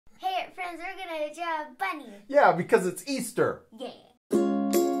because we're gonna draw a bunny. Yeah, because it's Easter. Yeah.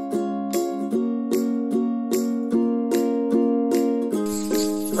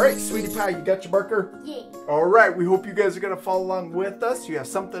 All right, sweetie pie, you got your marker? Yeah. All right, we hope you guys are gonna follow along with us. You have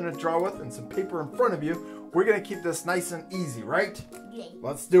something to draw with and some paper in front of you. We're gonna keep this nice and easy, right? Yeah.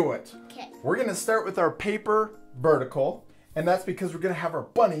 Let's do it. Okay. We're gonna start with our paper vertical, and that's because we're gonna have our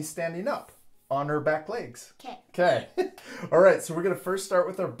bunny standing up on her back legs. Okay. Okay. All right, so we're gonna first start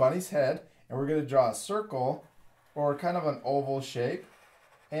with our bunny's head, and we're gonna draw a circle or kind of an oval shape,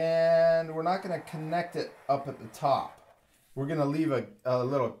 and we're not gonna connect it up at the top. We're gonna leave a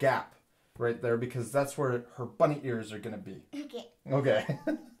little gap right there because that's where her bunny ears are gonna be. Okay. Okay.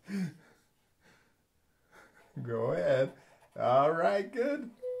 Go ahead. All right, good.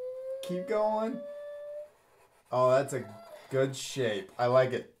 Keep going. Oh, that's a good shape. I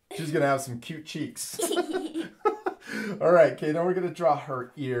like it. She's gonna have some cute cheeks. All right, okay, now we're gonna draw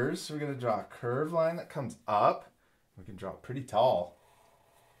her ears. So we're gonna draw a curved line that comes up. We can draw it pretty tall.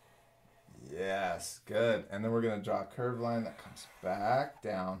 Yes, good. And then we're gonna draw a curved line that comes back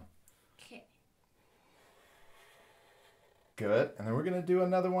down. Okay. Good. And then we're gonna do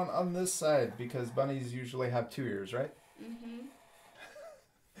another one on this side because bunnies usually have two ears, right? Mm-hmm.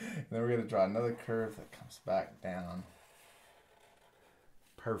 And then we're gonna draw another curve that comes back down.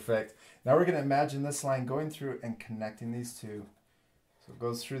 Perfect. Now we're gonna imagine this line going through and connecting these two. So it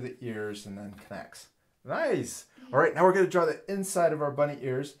goes through the ears and then connects. Nice. All right, now we're gonna draw the inside of our bunny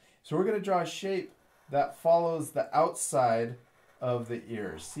ears. So we're gonna draw a shape that follows the outside of the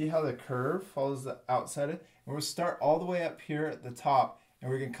ears. See how the curve follows the outside of it? And we'll start all the way up here at the top,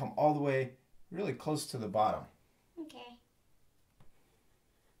 and we're gonna come all the way really close to the bottom. Okay.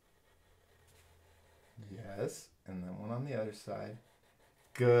 Yes, and then one on the other side.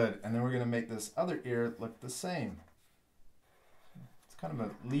 Good, and then we're gonna make this other ear look the same. It's kind of a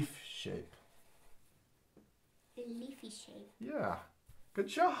leaf shape. A leafy shape. Yeah, good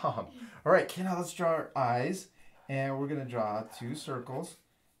job. All right, okay, now let's draw our eyes, and we're gonna draw two circles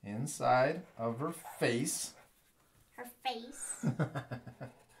inside of her face. Her face.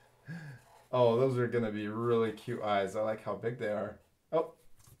 Oh, those are gonna be really cute eyes. I like how big they are. Oh,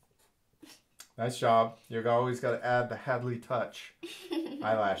 nice job. You've always got to add the Hadley touch.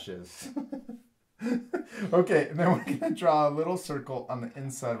 Eyelashes. Okay, and then we're gonna draw a little circle on the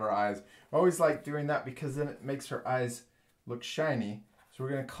inside of our eyes. I always like doing that because then it makes her eyes look shiny. So we're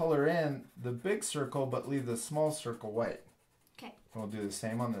gonna color in the big circle but leave the small circle white. Okay. And we'll do the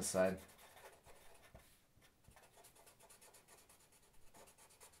same on this side.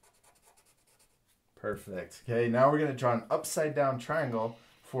 Perfect. Okay, now we're gonna draw an upside down triangle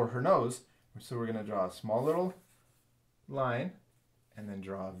for her nose. So we're gonna draw a small little line and then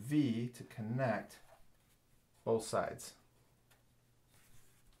draw a V to connect both sides.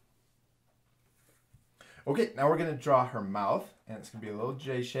 Okay, now we're gonna draw her mouth, and it's gonna be a little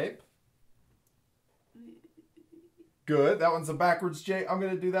J shape. Good, that one's a backwards J. I'm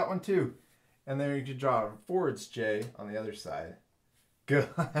gonna do that one too. And then you can draw a forwards J on the other side. Good,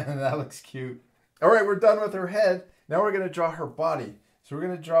 that looks cute. All right, we're done with her head. Now we're gonna draw her body. So we're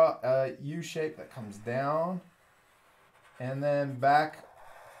gonna draw a U shape that comes down and then back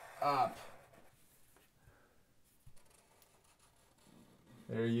up.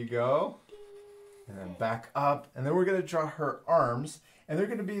 There you go. And then back up. And then we're gonna draw her arms, and they're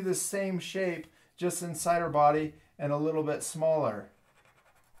gonna be the same shape, just inside her body and a little bit smaller.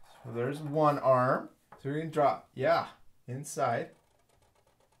 So there's one arm. So we're gonna draw, yeah, inside.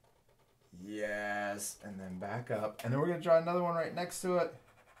 Yes, and then back up. And then we're gonna draw another one right next to it.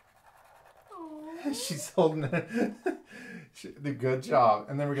 She's holding it. Good job.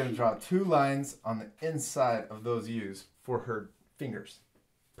 And then we're gonna draw two lines on the inside of those U's for her fingers.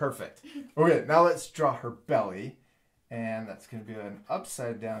 Perfect. Okay, now let's draw her belly. And that's gonna be an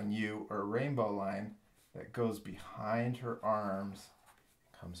upside down U or rainbow line that goes behind her arms,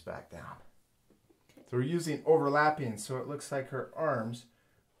 comes back down. So we're using overlapping so it looks like her arms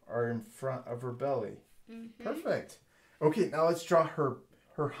are in front of her belly. Mm-hmm. Perfect. Okay, now let's draw her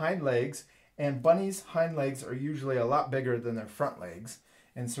hind legs. And bunnies' hind legs are usually a lot bigger than their front legs.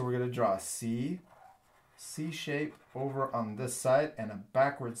 And so we're going to draw a C shape over on this side and a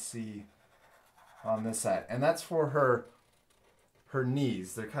backward C on this side. And that's for her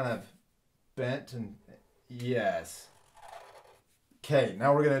knees. They're kind of bent and yes. Okay,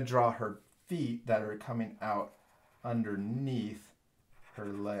 now we're going to draw her feet that are coming out underneath her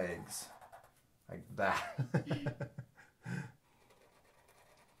legs, like that.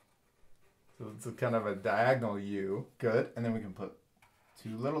 So it's kind of a diagonal U. Good. And then we can put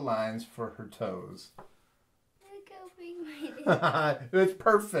two little lines for her toes. Look how big my It's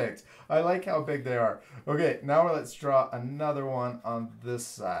perfect. I like how big they are. Okay, now let's draw another one on this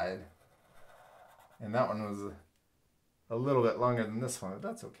side. And that one was a little bit longer than this one, but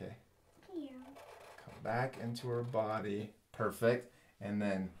that's okay. Yeah. Come back into her body. Perfect. And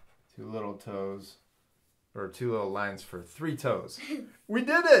then 2 little toes, or 2 little lines for 3 toes. We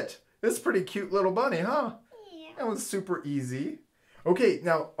did it! This pretty cute little bunny, huh? Yeah. That was super easy. Okay,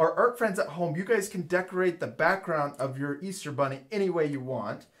 now our art friends at home, you guys can decorate the background of your Easter bunny any way you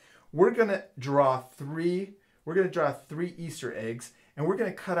want. We're gonna draw 3 Easter eggs, and we're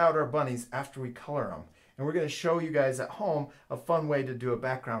gonna cut out our bunnies after we color them. And we're gonna show you guys at home a fun way to do a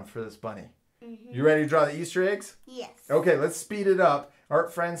background for this bunny. You ready to draw the Easter eggs? Yes. Okay, let's speed it up.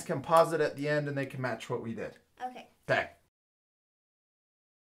 Art friends can pause it at the end and they can match what we did. Okay. Okay.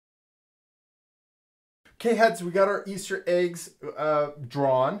 Okay, heads, we got our Easter eggs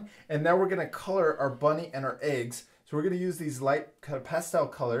drawn, and now we're gonna color our bunny and our eggs. So we're gonna use these light pastel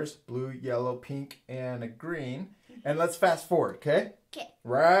colors, blue, yellow, pink, and a green. And let's fast forward, okay? Okay.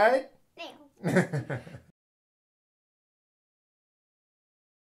 Right? Now.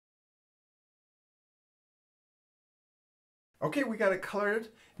 Okay, we got it colored.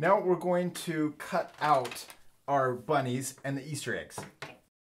 Now we're going to cut out our bunnies and the Easter eggs.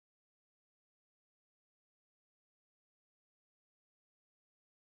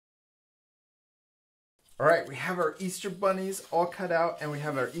 All right, we have our Easter bunnies all cut out, and we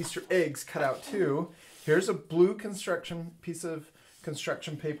have our Easter eggs cut out too. Here's a blue piece of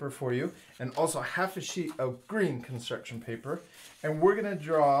construction paper for you, and also half a sheet of green construction paper. And we're gonna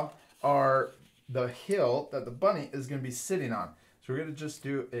draw the hill that the bunny is gonna be sitting on. So we're gonna just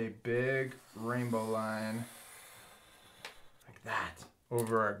do a big rainbow line like that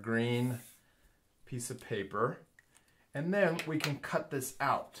over our green piece of paper. And then we can cut this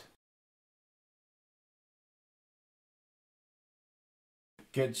out.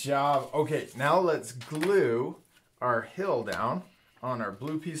 Good job. Okay, now let's glue our hill down on our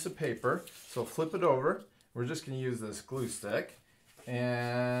blue piece of paper. So flip it over. We're just going to use this glue stick.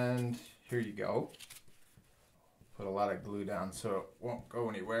 And here you go. Put a lot of glue down so it won't go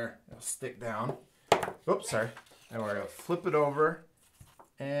anywhere. It'll stick down. Oops, sorry. And we're going to flip it over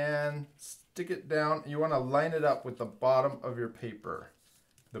and stick it down. You want to line it up with the bottom of your paper,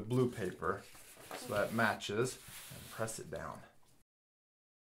 the blue paper, so that matches, and press it down.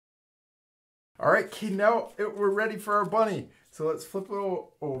 All right, okay, now we're ready for our bunny. So let's flip it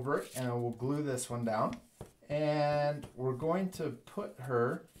over and we'll glue this one down. And we're going to put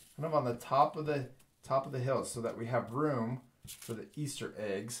her kind of on the top of the hill so that we have room for the Easter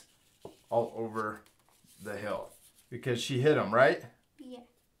eggs all over the hill. Because she hit them, right? Yeah.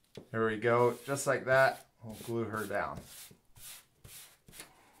 There we go, just like that. We'll glue her down.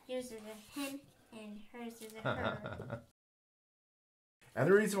 Yours is a hen and hers is a her. And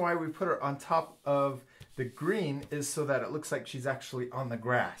the reason why we put her on top of the green is so that it looks like she's actually on the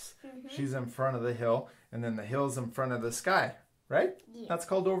grass. She's in front of the hill, and then the hill's in front of the sky, right? Yeah. That's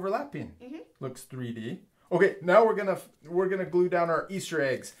called overlapping. Looks 3D. Okay, now we're gonna glue down our Easter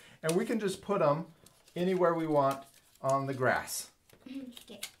eggs, and we can just put them anywhere we want on the grass.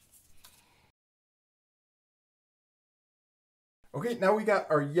 Okay. Okay, now we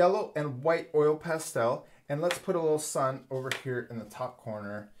got our yellow and white oil pastel. And let's put a little sun over here in the top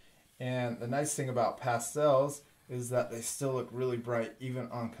corner. And the nice thing about pastels is that they still look really bright even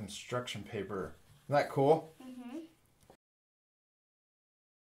on construction paper. Isn't that cool?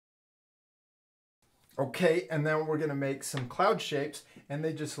 Okay, and then we're gonna make some cloud shapes, and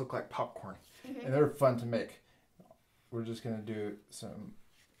they just look like popcorn. And they're fun to make. We're just gonna do some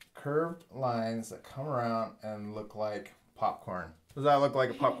curved lines that come around and look like popcorn. Does that look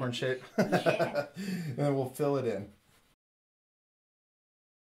like a popcorn shape? Yeah. And then we'll fill it in.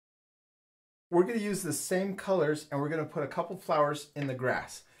 We're going to use the same colors, and we're going to put a couple flowers in the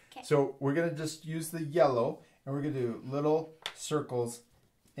grass. Okay. So we're going to just use the yellow, and we're going to do little circles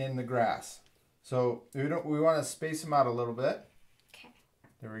in the grass. So we want to space them out a little bit. Okay.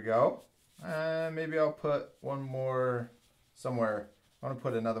 There we go. And maybe I'll put one more somewhere. I want to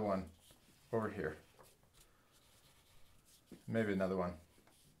put another one over here. Maybe another one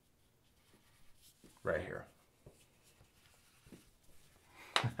right here.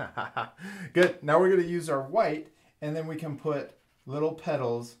 Good. Now we're going to use our white, and then we can put little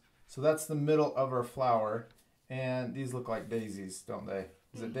petals. So that's the middle of our flower. And these look like daisies, don't they?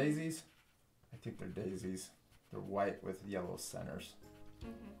 Is it daisies? I think they're daisies. They're white with yellow centers.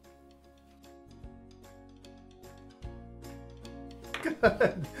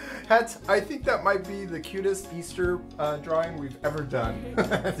 Good. I think that might be the cutest Easter drawing we've ever done.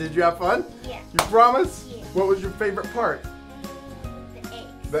 Did you have fun? Yeah. You promise? Yeah. What was your favorite part?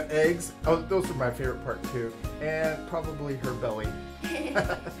 The eggs, oh, those are my favorite part too. And probably her belly.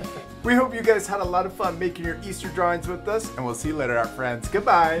 We hope you guys had a lot of fun making your Easter drawings with us, and we'll see you later, our friends.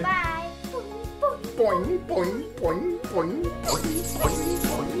 Goodbye. Bye. Boing, boing, boing, boing, boing, boing, boing,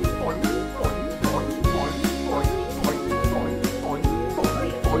 boing, boing, boing, boing, boing.